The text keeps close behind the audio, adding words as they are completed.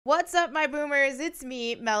What's up, my boomers? It's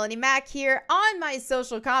me, Melanie Mac, here on my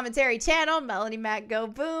social commentary channel, Melanie Mac Go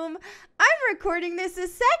Boom. I'm recording this a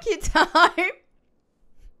second time.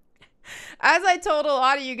 As I told a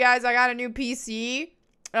lot of you guys, I got a new PC.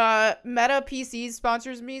 Meta PC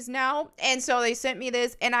sponsors me now, and so they sent me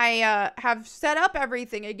this, and I have set up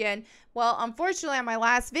everything again. Well, unfortunately, on my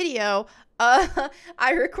last video,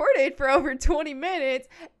 I recorded for over 20 minutes,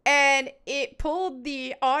 and it pulled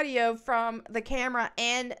the audio from the camera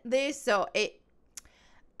and this, so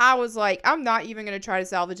I was like, I'm not even gonna try to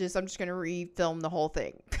salvage this. I'm just gonna re-film the whole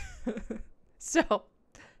thing. So,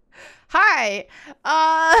 hi.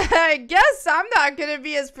 I guess I'm not gonna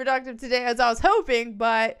be as productive today as I was hoping,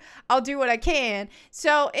 but I'll do what I can.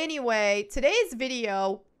 So anyway, today's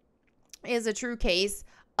video is a true case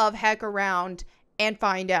of heck around and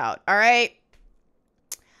find out. All right,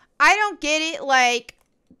 I don't get it. Like,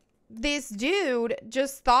 this dude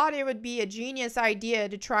just thought it would be a genius idea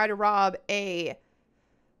to try to rob a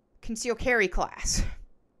concealed carry class.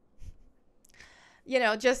 You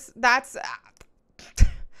know, just that's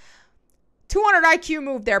 200 IQ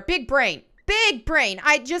move there. Big brain. Big brain.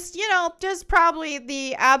 I just, you know, just probably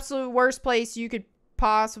the absolute worst place you could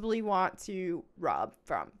possibly want to rob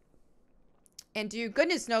from. And do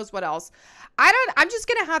goodness knows what else. I'm just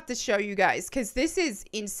going to have to show you guys because this is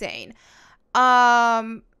insane.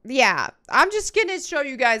 Yeah, I'm just going to show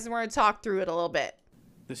you guys and we're going to talk through it a little bit.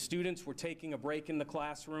 The students were taking a break in the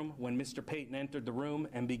classroom when Mr. Payton entered the room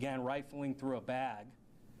and began rifling through a bag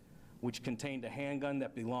which contained a handgun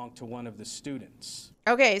that belonged to one of the students.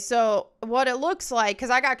 Okay, so what it looks like, because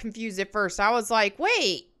I got confused at first. I was like,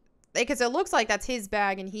 wait. Because it looks like that's his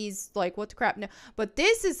bag, and he's like, what the crap? No. But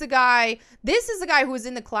this is the guy who was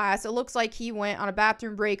in the class. It looks like he went on a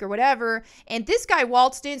bathroom break or whatever, and this guy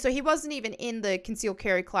waltzed in, so he wasn't even in the concealed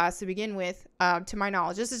carry class to begin with, to my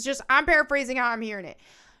knowledge. This is just, I'm paraphrasing how I'm hearing it.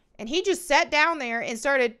 And he just sat down there and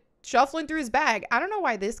started shuffling through his bag. I don't know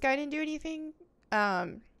why this guy didn't do anything.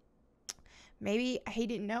 Maybe he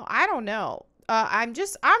didn't know. I don't know. I'm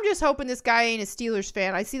just hoping this guy ain't a Steelers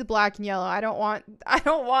fan. I see the black and yellow. I don't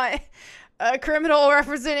want a criminal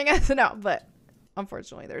representing us. No, but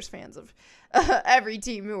unfortunately, there's fans of every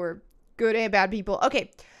team who are good and bad people.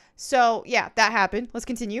 Okay, so yeah, that happened. Let's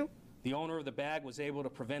continue. The owner of the bag was able to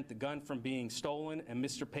prevent the gun from being stolen, and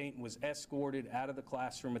Mr. Payton was escorted out of the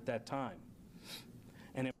classroom at that time.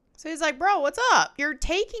 So he's like, bro, what's up? You're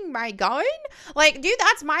taking my gun? Like, dude,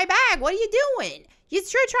 that's my bag. What are you doing? You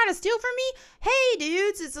sure trying to steal from me? Hey,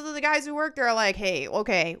 dudes. It's the guys who work there are like, hey,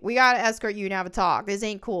 okay, we got to escort you and have a talk. This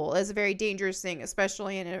ain't cool. It's a very dangerous thing,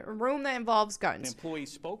 especially in a room that involves guns. An employee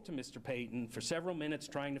spoke to Mr. Payton for several minutes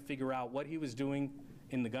trying to figure out what he was doing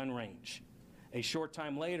in the gun range. A short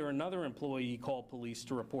time later, another employee called police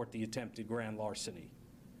to report the attempted grand larceny.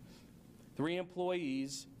 3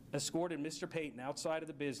 employees escorted Mr. Payton outside of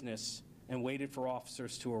the business and waited for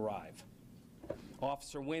officers to arrive.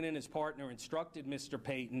 Officer Wynn and his partner instructed Mr.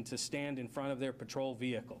 Payton to stand in front of their patrol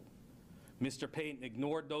vehicle. Mr. Payton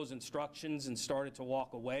ignored those instructions and started to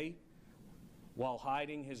walk away while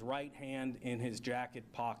hiding his right hand in his jacket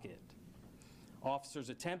pocket. Officers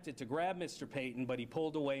attempted to grab Mr. Payton, but he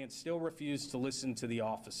pulled away and still refused to listen to the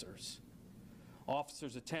officers.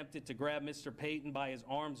 Officers attempted to grab Mr. Payton by his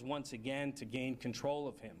arms once again to gain control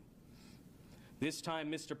of him. This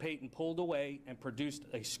time, Mr. Payton pulled away and produced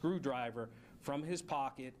a screwdriver from his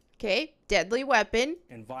pocket. Okay, deadly weapon.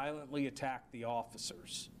 And violently attacked the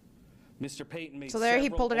officers. Mr. Payton made so there he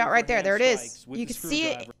pulled it out right there. There it is. You could see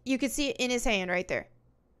it. You could see it in his hand right there.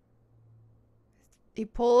 He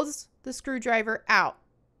pulls the screwdriver out.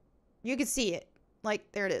 You could see it.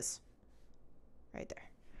 Like, there it is. Right there.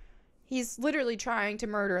 He's literally trying to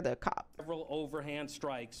murder the cop. Several overhand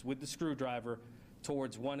strikes with the screwdriver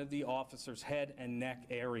towards one of the officer's head and neck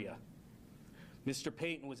area. Mr.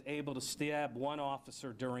 Payton was able to stab one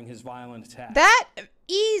officer during his violent attack. That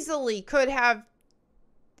easily could have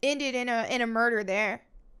ended in a murder there,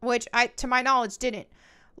 which to my knowledge didn't,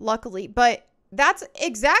 luckily. But that's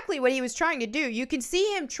exactly what he was trying to do. You can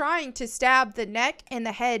see him trying to stab the neck and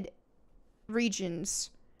the head regions.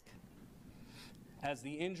 As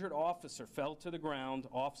the injured officer fell to the ground,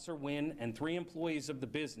 Officer Wynn and 3 employees of the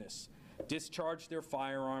business discharged their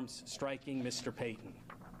firearms, striking Mr. Payton.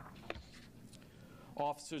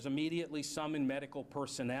 Officers immediately summoned medical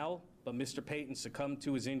personnel, but Mr. Payton succumbed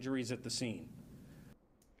to his injuries at the scene.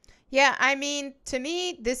 Yeah, I mean, to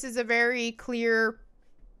me, this is a very clear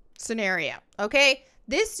scenario, okay?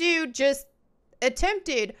 This dude just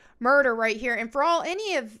attempted murder right here, and for all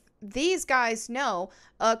any of these guys know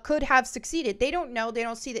could have succeeded. They don't know. They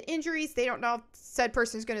don't see the injuries. They don't know if said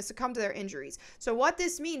person is going to succumb to their injuries. So what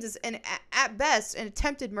this means is, at best, an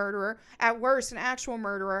attempted murderer, at worst, an actual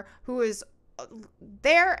murderer who is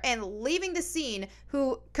there and leaving the scene,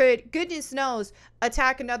 who could, goodness knows,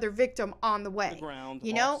 attack another victim on the way.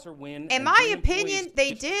 You know, in my opinion,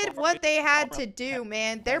 they did what they had to do,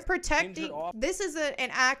 man. They're protecting. This is an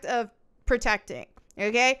act of protecting.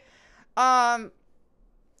 Okay.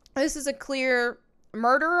 This is a clear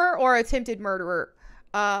murderer or attempted murderer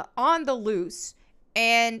on the loose,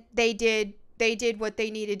 and they did what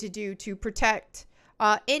they needed to do to protect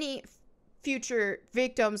any future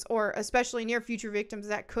victims, or especially near future victims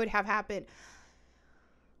that could have happened.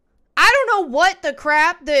 I don't know what the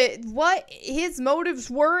crap what his motives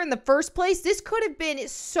were in the first place. This could have been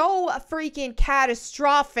so freaking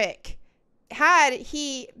catastrophic had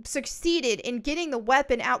he succeeded in getting the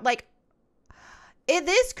weapon out. Like,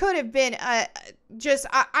 this could have been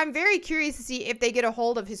I'm very curious to see if they get a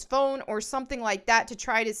hold of his phone or something like that to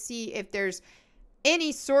try to see if there's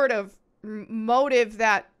any sort of motive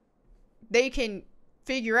that they can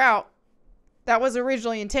figure out that was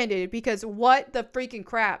originally intended, because what the freaking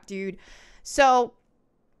crap, dude. So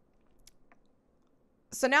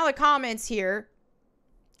now the comments here,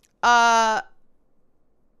 they're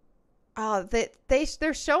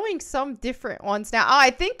showing some different ones now. I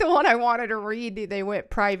think the one I wanted to read, they went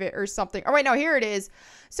private or something. Oh wait, no, here it is.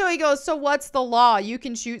 So he goes, so what's the law? You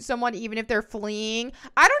can shoot someone even if they're fleeing.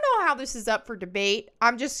 I don't know how this is up for debate.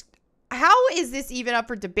 How is this even up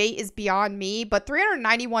for debate is beyond me, but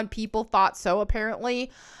 391 people thought so,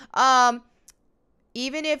 apparently.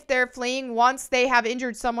 Even if they're fleeing once they have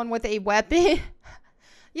injured someone with a weapon.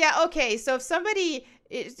 Yeah, okay, so if somebody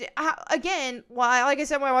is, again, well, like I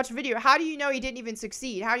said when I watched a video, how do you know he didn't even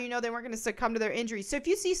succeed? How do you know they weren't going to succumb to their injuries? So if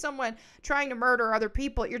you see someone trying to murder other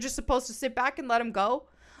people, you're just supposed to sit back and let them go?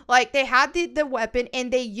 Like, they had the weapon,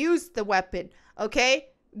 and they used the weapon, okay?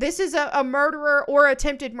 This is a murderer or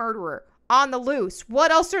attempted murderer on the loose.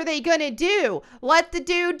 What else are they gonna do? Let the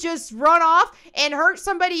dude just run off and hurt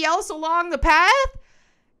somebody else along the path?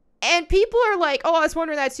 And people are like, oh, I was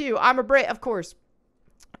wondering that too. I'm a Brit, of course.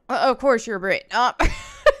 Of course you're a Brit.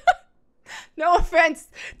 No offense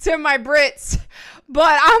to my Brits,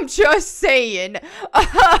 but I'm just saying.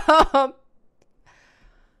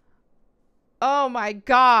 Oh my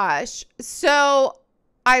gosh. So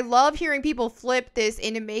I love hearing people flip this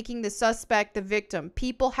into making the suspect the victim.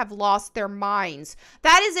 People have lost their minds.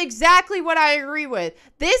 That is exactly what I agree with.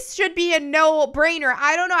 This should be a no-brainer.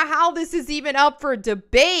 I don't know how this is even up for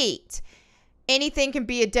debate. Anything can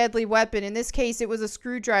be a deadly weapon. In this case, it was a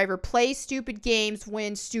screwdriver. Play stupid games,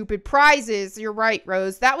 win stupid prizes. You're right,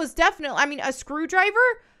 Rose. That was definitely, I mean, a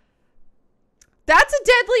screwdriver? That's a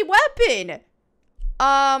deadly weapon.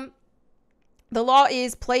 The law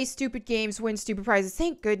is play stupid games, win stupid prizes.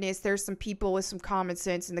 Thank goodness there's some people with some common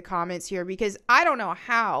sense in the comments here, because I don't know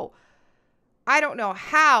how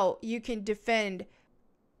you can defend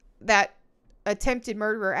that attempted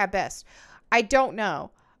murderer at best. I don't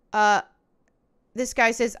know. This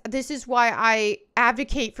guy says, this is why I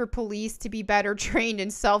advocate for police to be better trained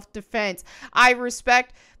in self-defense. I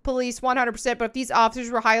respect police 100%, but if these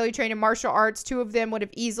officers were highly trained in martial arts, 2 of them would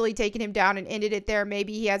have easily taken him down and ended it there.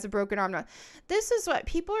 Maybe he has a broken arm. This is what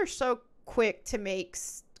people are so quick to make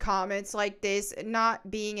comments like this,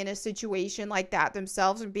 not being in a situation like that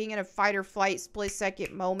themselves and being in a fight or flight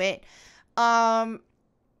split-second moment. I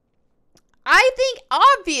think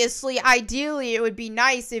obviously, ideally, it would be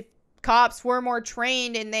nice if cops were more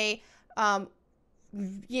trained and they,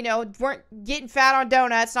 weren't getting fat on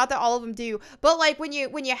donuts. Not that all of them do, but like when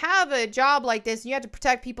you have a job like this and you have to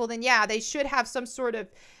protect people, then yeah, they should have some sort of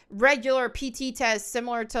regular PT test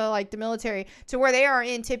similar to like the military, to where they are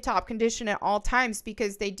in tip-top condition at all times,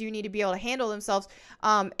 because they do need to be able to handle themselves.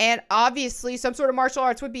 And obviously some sort of martial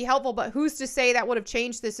arts would be helpful, but who's to say that would have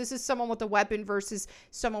changed this? This is someone with a weapon versus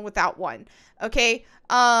someone without one. Okay.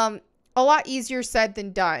 A lot easier said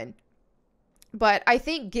than done. But I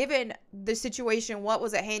think given the situation, what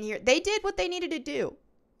was at hand here, they did what they needed to do.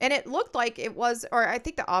 And it looked like it was, or I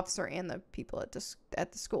think the officer and the people at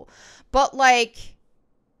the school. But like,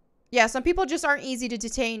 yeah, some people just aren't easy to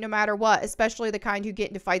detain no matter what, especially the kind who get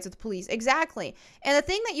into fights with the police. Exactly. And the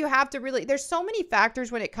thing that you have to really, there's so many factors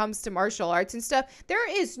when it comes to martial arts and stuff. There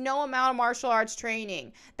is no amount of martial arts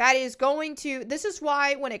training that is going to, this is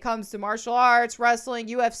why when it comes to martial arts, wrestling,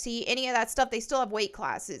 UFC, any of that stuff, they still have weight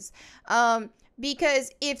classes. Because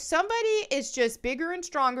if somebody is just bigger and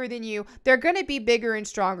stronger than you, they're going to be bigger and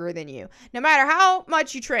stronger than you, no matter how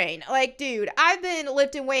much you train. Like, dude, I've been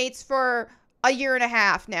lifting weights for a year and a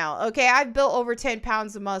half now. Okay, I've built over 10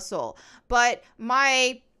 pounds of muscle, but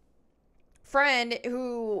my friend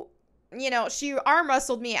who, you know, she arm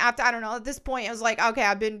wrestled me after, I don't know, at this point, I was like, okay,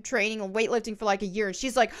 I've been training and weightlifting for like a year. And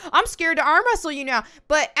she's like, I'm scared to arm wrestle you now.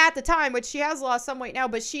 But at the time, which she has lost some weight now,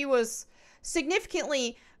 but she was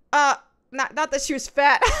significantly, not that she was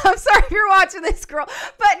fat. I'm sorry if you're watching this, girl.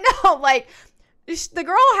 But no, like, the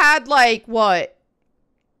girl had like, what?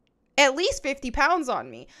 At least 50 pounds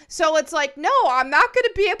on me. So it's like, no, I'm not going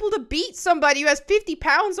to be able to beat somebody who has 50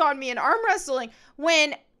 pounds on me in arm wrestling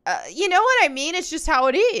when, you know what I mean? It's just how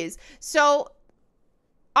it is. So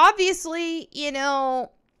obviously, you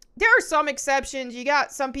know, there are some exceptions. You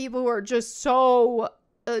got some people who are just so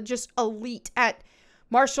just elite at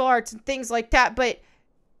martial arts and things like that. But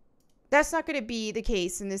that's not going to be the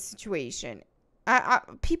case in this situation.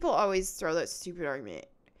 People always throw that stupid argument.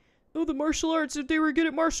 Oh, the martial arts, if they were good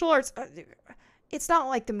at martial arts. It's not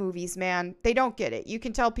like the movies, man. They don't get it. You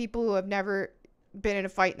can tell people who have never been in a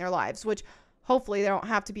fight in their lives, which hopefully they don't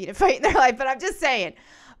have to be in a fight in their life, but I'm just saying.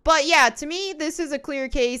 But yeah, to me, this is a clear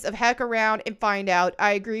case of heck around and find out.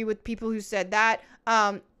 I agree with people who said that.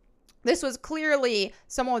 This was clearly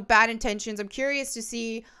someone with bad intentions. I'm curious to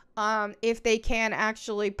see if they can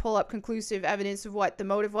actually pull up conclusive evidence of what the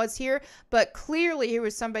motive was here. But clearly, here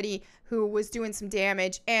was somebody who was doing some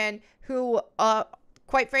damage and who,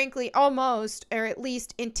 quite frankly, almost, or at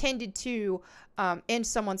least intended to end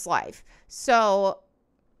someone's life. So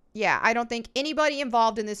yeah, I don't think anybody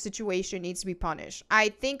involved in this situation needs to be punished. I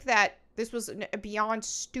think that this was a beyond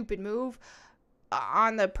stupid move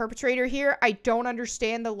on the perpetrator here. I don't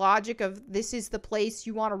understand the logic of this is the place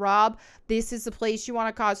you want to rob. This is the place you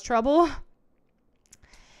want to cause trouble.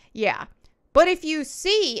 Yeah. But if you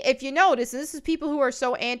notice, and this is people who are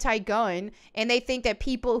so anti-gun and they think that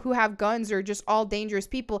people who have guns are just all dangerous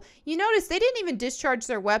people, you notice they didn't even discharge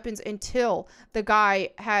their weapons until the guy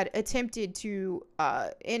had attempted to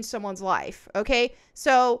end someone's life. Okay,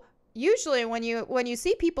 so usually when you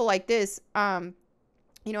see people like this,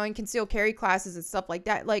 you know, in concealed carry classes and stuff like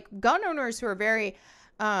that, like gun owners who are very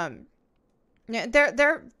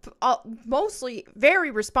they're mostly very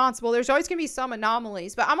responsible. There's always gonna be some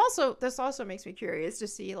anomalies, but this also makes me curious to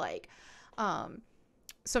see like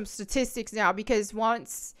some statistics now, because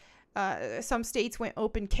once some states went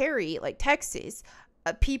open carry, like Texas,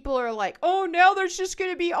 people are like, oh, now there's just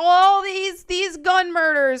gonna be all these gun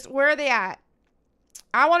murders. Where are they at?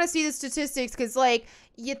 I want to see the statistics, because like,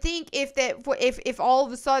 you think if all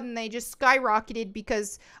of a sudden they just skyrocketed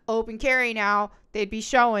because open carry now, they'd be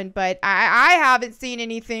showing, but I haven't seen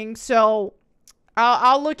anything, so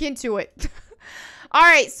I'll look into it. All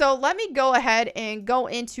right, so let me go ahead and go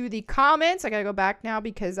into the comments. I gotta go back now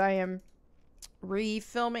because I am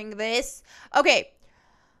refilming this. Okay,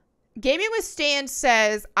 Gaming with Stan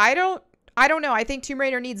says, I don't know. I think Tomb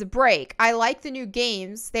Raider needs a break. I like the new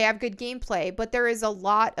games. They have good gameplay, but there is a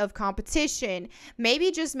lot of competition.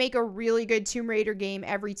 Maybe just make a really good Tomb Raider game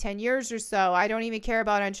every 10 years or so. I don't even care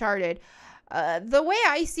about Uncharted. The way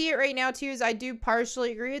I see it right now, too, is I do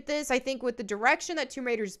partially agree with this. I think with the direction that Tomb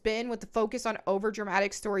Raider's been, with the focus on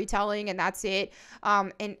over-dramatic storytelling, and that's it.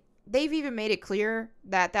 And they've even made it clear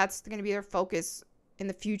that that's going to be their focus in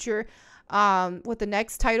the future. With the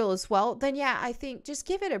next title as well, then yeah, I think just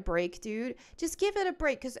give it a break, dude. Just give it a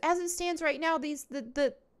break, because as it stands right now,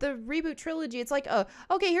 the reboot trilogy, it's like,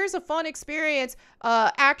 okay, here's a fun experience,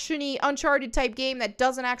 action-y Uncharted type game that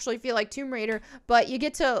doesn't actually feel like Tomb Raider, but you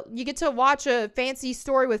get to watch a fancy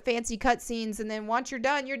story with fancy cutscenes, and then once you're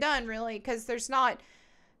done, really, because there's not,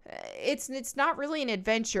 it's not really an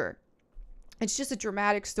adventure. It's just a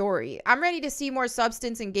dramatic story. I'm ready to see more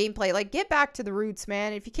substance and gameplay. Like, get back to the roots,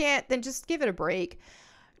 man. If you can't, then just give it a break.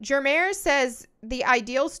 Jermaire says the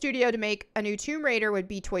ideal studio to make a new Tomb Raider would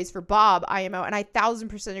be Toys for Bob, IMO. And I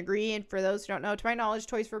 1000% agree. And for those who don't know, to my knowledge,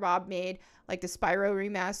 Toys for Bob made like the Spyro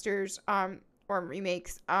remasters, or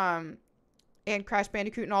remakes, and Crash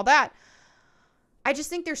Bandicoot and all that. I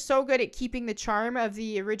just think they're so good at keeping the charm of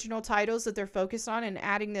the original titles that they're focused on, and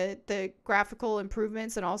adding the graphical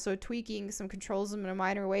improvements, and also tweaking some controls in a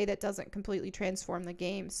minor way that doesn't completely transform the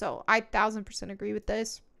game. So I 1000% agree with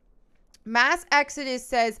this. Mass Exodus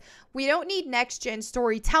says, we don't need next-gen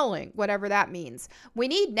storytelling, whatever that means. We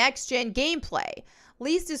need next-gen gameplay,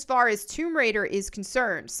 least as far as Tomb Raider is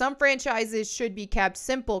concerned. Some franchises should be kept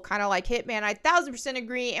simple, kind of like Hitman. I 1000%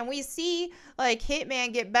 agree, and we see like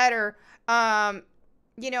Hitman get better.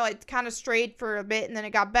 You know, it kind of strayed for a bit, and then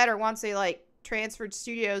it got better once they like transferred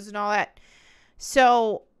studios and all that.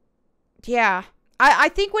 So yeah, I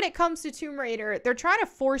think when it comes to Tomb Raider, they're trying to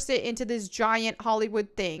force it into this giant Hollywood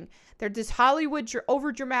thing. They're this Hollywood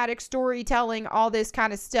over-dramatic storytelling, all this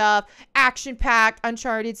kind of stuff, action-packed,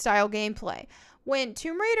 Uncharted-style gameplay. When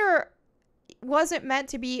Tomb Raider wasn't meant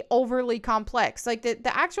to be overly complex. Like,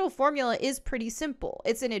 the actual formula is pretty simple.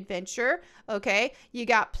 It's an adventure, okay? You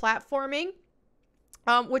got platforming,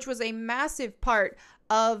 which was a massive part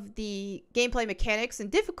of the gameplay mechanics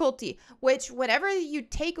and difficulty, which whenever you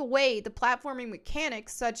take away the platforming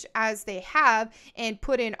mechanics such as they have and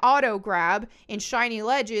put in auto grab and shiny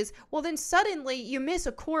ledges, well, then suddenly you miss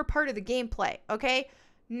a core part of the gameplay, okay?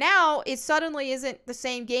 Now it suddenly isn't the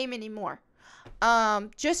same game anymore.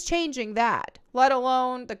 Just changing that, let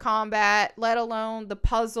alone the combat, let alone the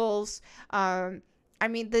puzzles. I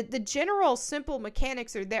mean, the general simple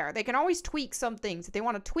mechanics are there. They can always tweak some things. If they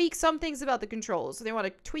want to tweak some things about the controls, if they want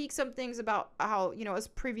to tweak some things about how, you know, it's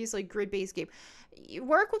previously grid-based game. You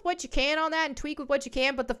work with what you can on that and tweak with what you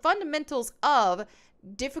can, but the fundamentals of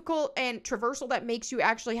difficult and traversal that makes you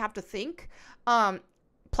actually have to think,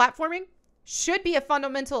 platforming should be a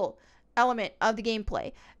fundamental element of the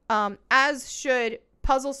gameplay, as should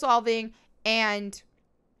puzzle solving and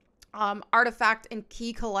artifact and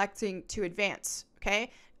key collecting to advance.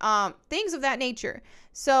 Okay, things of that nature.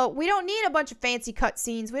 So we don't need a bunch of fancy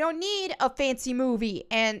cutscenes. We don't need a fancy movie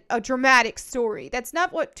and a dramatic story. That's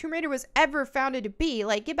not what Tomb Raider was ever founded to be.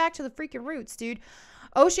 Like, get back to the freaking roots, dude.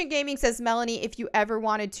 Ocean Gaming says, Melanie, if you ever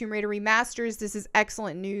wanted Tomb Raider remasters, this is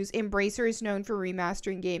excellent news. Embracer is known for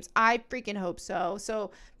remastering games. I freaking hope so.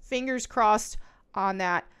 So fingers crossed on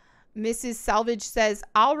that. Mrs. Salvage says,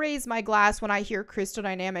 I'll raise my glass when I hear Crystal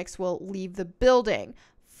Dynamics will leave the building.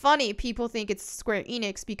 Funny, people think it's Square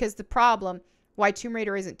Enix because the problem, why Tomb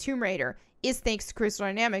Raider isn't Tomb Raider, is thanks to Crystal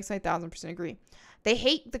Dynamics. I 1000% agree. They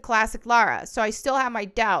hate the classic Lara, so I still have my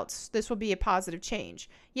doubts. This will be a positive change.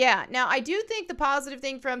 Yeah, now I do think the positive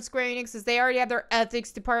thing from Square Enix is they already have their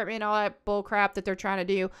ethics department, all that bull crap that they're trying to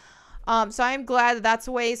do. So I am glad that that's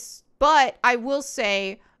a waste. But I will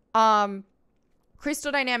say,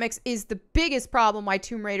 Crystal Dynamics is the biggest problem why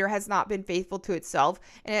Tomb Raider has not been faithful to itself,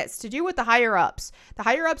 and it's to do with the higher-ups. The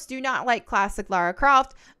higher-ups do not like classic Lara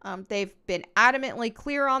Croft. They've been adamantly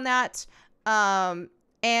clear on that, and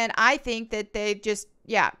I think that they've just,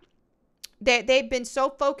 they've been so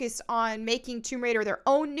focused on making Tomb Raider their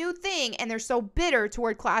own new thing, and they're so bitter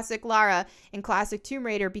toward classic Lara and classic Tomb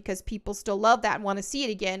Raider because people still love that and want to see it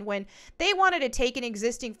again, when they wanted to take an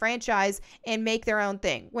existing franchise and make their own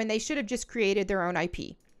thing, when they should have just created their own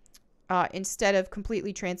IP instead of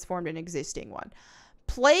completely transformed an existing one.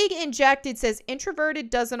 Plague Injected says, introverted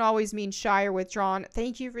doesn't always mean shy or withdrawn.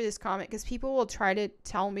 Thank you for this comment, because people will try to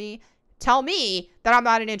tell me that I'm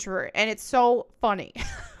not an introvert, and it's so funny.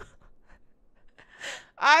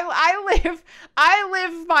 I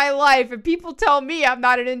live my life, and people tell me I'm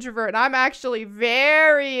not an introvert, and I'm actually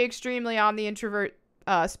very extremely on the introvert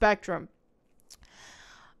spectrum.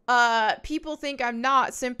 People think I'm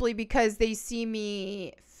not simply because they see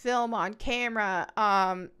me film on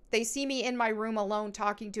camera. They see me in my room alone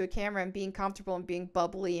talking to a camera and being comfortable and being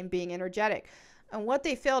bubbly and being energetic. And what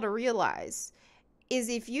they fail to realize is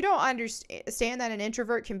if you don't understand that an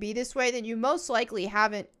introvert can be this way, then you most likely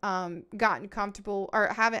haven't gotten comfortable or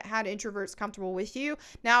haven't had introverts comfortable with you.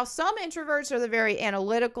 Now, some introverts are the very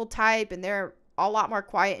analytical type, and they're a lot more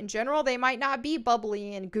quiet in general. They might not be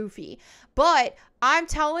bubbly and goofy, but I'm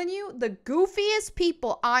telling you, the goofiest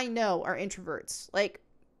people I know are introverts. Like,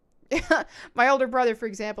 my older brother, for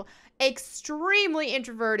example, extremely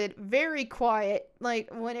introverted, very quiet. Like,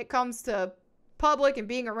 when it comes to public and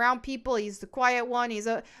being around people, he's the quiet one.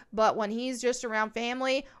 But when he's just around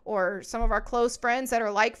family or some of our close friends that are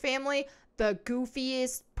like family, the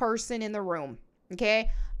goofiest person in the room. Okay,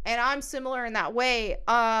 and I'm similar in that way.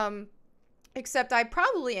 Except I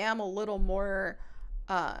probably am a little more.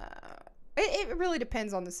 It really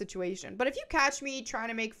depends on the situation. But if you catch me trying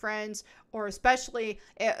to make friends, or especially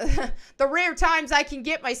the rare times I can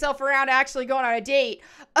get myself around actually going on a date,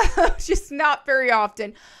 just not very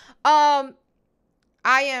often.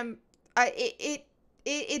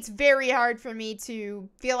 It's very hard for me to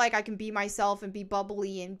feel like I can be myself and be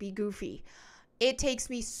bubbly and be goofy. It takes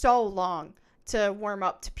me so long to warm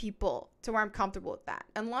up to people, to where I'm comfortable with that.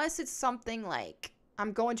 Unless it's something like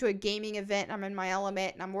I'm going to a gaming event, I'm in my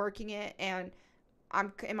element and I'm working it and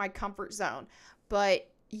I'm in my comfort zone. But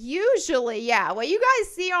usually, yeah, what you guys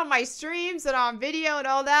see on my streams and on video and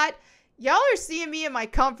all that, y'all are seeing me in my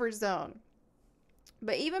comfort zone.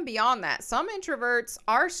 But even beyond that, some introverts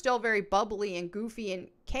are still very bubbly and goofy and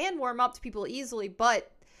can warm up to people easily,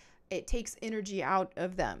 but it takes energy out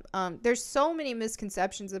of them. There's so many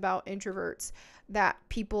misconceptions about introverts that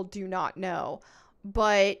people do not know.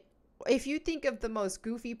 But if you think of the most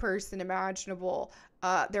goofy person imaginable,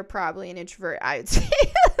 they're probably an introvert, I would say.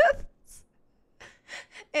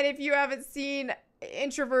 And if you haven't seen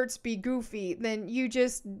introverts be goofy, then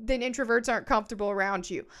introverts aren't comfortable around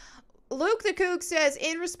you. Luke the Kook says,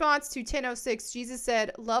 in response to 10:06, Jesus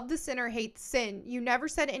said, love the sinner, hate the sin. You never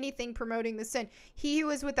said anything promoting the sin. He who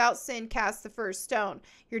is without sin cast the first stone.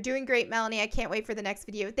 You're doing great, Melanie. I can't wait for the next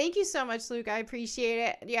video. Thank you so much, Luke. I appreciate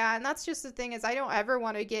it. Yeah, and that's just the thing, is I don't ever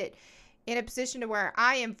want to get in a position to where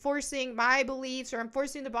I am forcing my beliefs, or I'm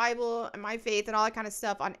forcing the Bible and my faith and all that kind of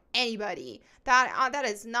stuff on anybody. That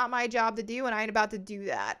is not my job to do, and I ain't about to do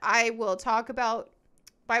that. I will talk about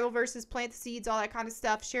Bible verses, plant the seeds, all that kind of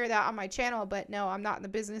stuff, share that on my channel, but no, I'm not in the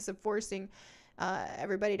business of forcing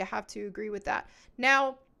everybody to have to agree with that.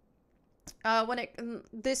 Now,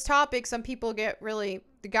 this topic, some people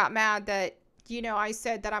got mad that, I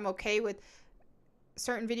said that I'm okay with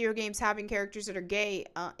certain video games having characters that are gay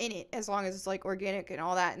in it, as long as it's like organic and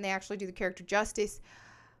all that, and they actually do the character justice.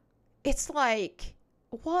 It's like,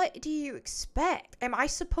 what do you expect? Am I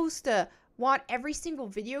supposed to want every single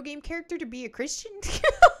video game character to be a Christian?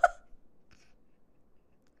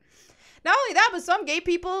 Not only that, but some gay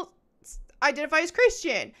people identify as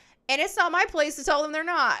Christian, and it's not my place to tell them they're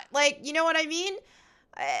not. Like, you know what I mean?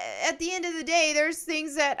 At the end of the day, there's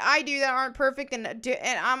things that I do that aren't perfect, and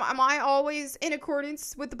am I always in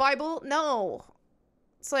accordance with the Bible? No.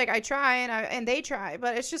 It's like I try and they try,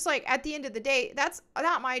 but it's just like, at the end of the day, that's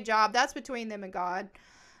not my job. That's between them and God.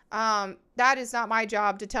 That is not my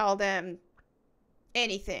job to tell them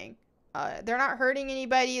anything. They're not hurting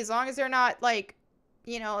anybody, as long as they're not like,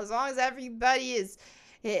 as long as everybody is,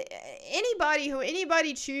 who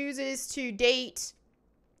anybody chooses to date,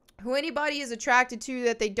 who anybody is attracted to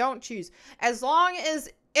that they don't choose, as long as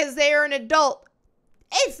they are an adult,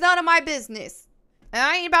 it's none of my business. And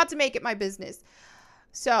I ain't about to make it my business.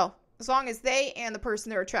 So, as long as they and the person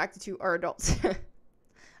they're attracted to are adults.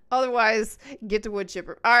 Otherwise, get to wood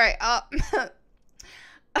chipper. All right.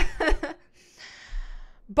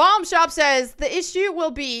 Bomb Shop says, the issue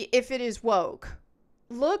will be if it is woke.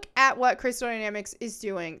 Look at what Crystal Dynamics is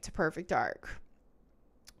doing to Perfect Dark.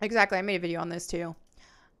 Exactly. I made a video on this too.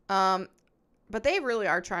 But they really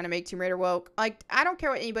are trying to make Tomb Raider woke. Like, I don't care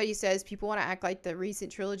what anybody says. People want to act like the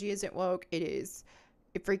recent trilogy isn't woke. It is.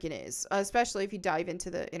 It freaking is. Especially if you dive into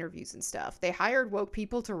the interviews and stuff. They hired woke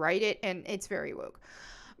people to write it, and it's very woke.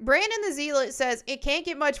 Brandon the Zealot says, it can't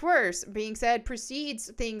get much worse. Being said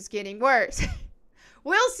precedes things getting worse.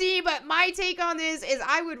 We'll see, but my take on this is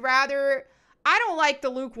I don't like the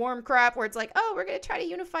lukewarm crap where it's like, oh, we're going to try to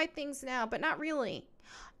unify things now, but not really.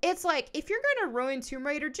 It's like, if you're going to ruin Tomb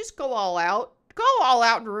Raider, just go all out. Go all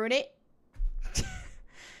out and ruin it.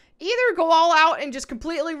 Either go all out and just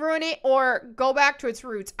completely ruin it, or go back to its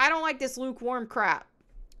roots. I don't like this lukewarm crap.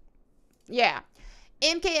 Yeah.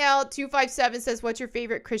 MKL257 says, what's your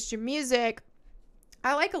favorite Christian music?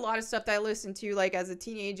 I like a lot of stuff that I listened to, like, as a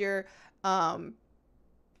teenager. Like,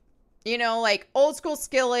 Old School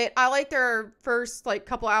Skillet. I like their first, like,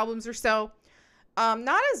 couple albums or so.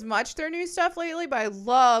 Not as much their new stuff lately, but I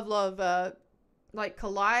love, like,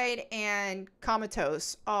 Collide and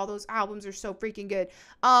Comatose. All those albums are so freaking good.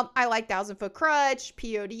 I like 1,000 Foot Krutch,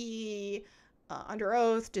 POD, Under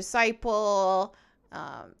Oath, Disciple,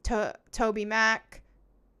 Toby Mac.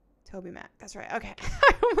 Toby Mac, that's right. Okay.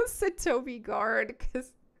 I almost said Toby Gard,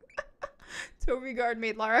 because Toby Gard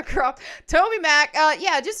made Lara Croft. Toby Mac,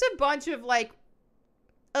 yeah, just a bunch of, like,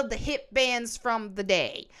 of the hip bands from the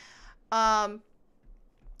day.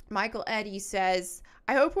 Michael Eddy says,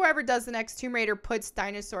 I hope whoever does the next Tomb Raider puts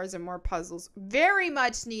dinosaurs and more puzzles. Very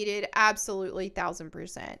much needed. Absolutely,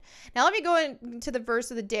 1000%. Now let me go into the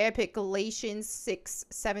verse of the day. I picked Galatians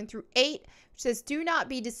 6:7-8, which says, do not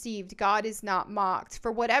be deceived. God is not mocked.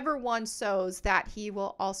 For whatever one sows, that he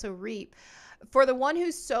will also reap. For the one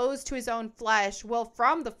who sows to his own flesh will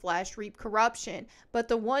from the flesh reap corruption. But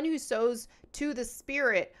the one who sows to the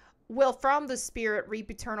Spirit will from the Spirit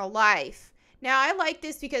reap eternal life. Now, I like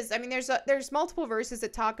this because, I mean, there's multiple verses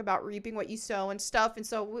that talk about reaping what you sow and stuff. And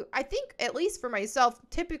so I think, at least for myself,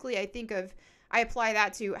 typically I apply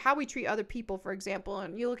that to how we treat other people, for example.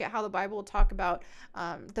 And you look at how the Bible will talk about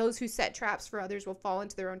those who set traps for others will fall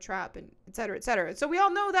into their own trap, and et cetera, et cetera. So we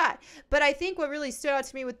all know that. But I think what really stood out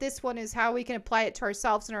to me with this one is how we can apply it to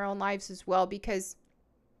ourselves in our own lives as well. Because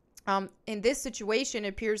in this situation, it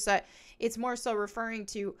appears that it's more so referring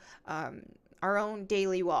to our own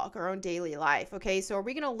daily walk, our own daily life. Okay, so are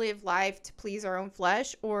we going to live life to please our own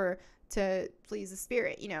flesh or to please the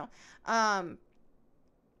Spirit,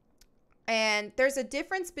 and there's a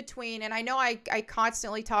difference between, and I know I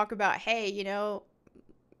constantly talk about, hey,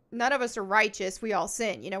 none of us are righteous. We all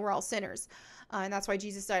sin, we're all sinners. And that's why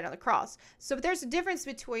Jesus died on the cross. So there's a difference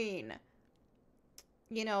between,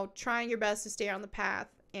 you know, trying your best to stay on the path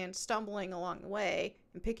and stumbling along the way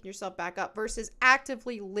and picking yourself back up versus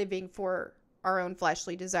actively living for our own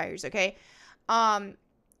fleshly desires, okay? But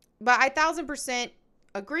I 1000%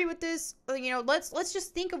 agree with this. You know, let's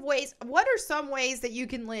just think of ways. What are some ways that you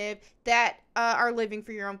can live that are living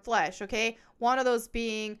for your own flesh, okay? One of those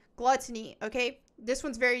being gluttony, okay? This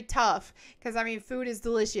one's very tough because, I mean, food is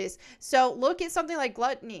delicious. So look at something like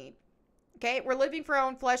gluttony. Okay, we're living for our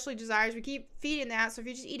own fleshly desires. We keep feeding that. So if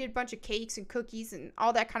you just eat a bunch of cakes and cookies and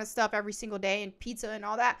all that kind of stuff every single day and pizza and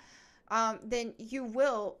all that, then you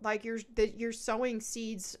will, like, you're sowing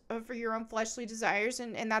seeds for your own fleshly desires,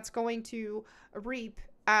 and that's going to reap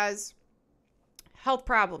as health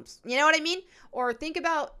problems. You know what I mean? Or think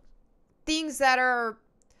about things that are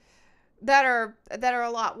a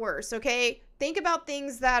lot worse, okay? Think about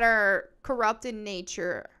things that are corrupt in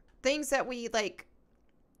nature, things that we, like,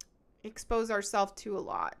 expose ourselves to a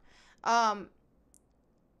lot.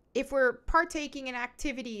 If we're partaking in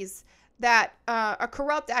activities that are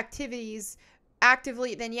corrupt activities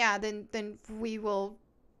actively, then yeah, then we'll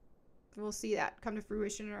see that come to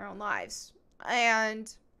fruition in our own lives.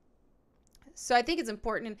 And so I think it's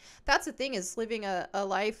important, and that's the thing, is living a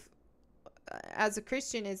life as a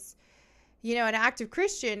Christian is, you know, an active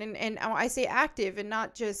Christian, and I say active and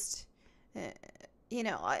not just you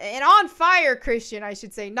know, an on fire Christian, I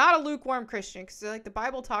should say, not a lukewarm Christian, because like the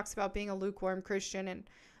Bible talks about being a lukewarm Christian. And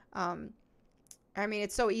I mean,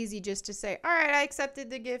 it's so easy just to say, all right, I accepted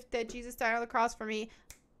the gift that Jesus died on the cross for me.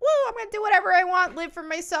 Woo, I'm going to do whatever I want, live for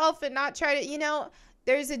myself, and not try to, you know,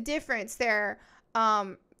 there's a difference there.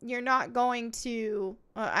 You're not going to,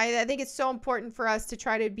 I think it's so important for us to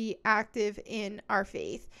try to be active in our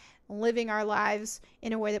faith, living our lives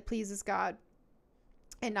in a way that pleases God,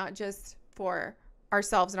 and not just for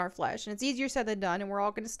ourselves and our flesh. And it's easier said than done, and we're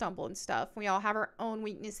all going to stumble and stuff. We all have our own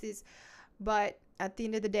weaknesses, but at the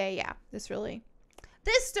end of the day, yeah, this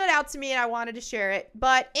stood out to me and I wanted to share it.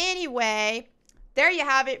 But anyway, there you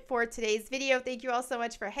have it for today's video. Thank you all so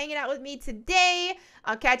much for hanging out with me today.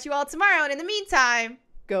 I'll catch you all tomorrow, and in the meantime,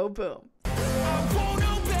 go boom.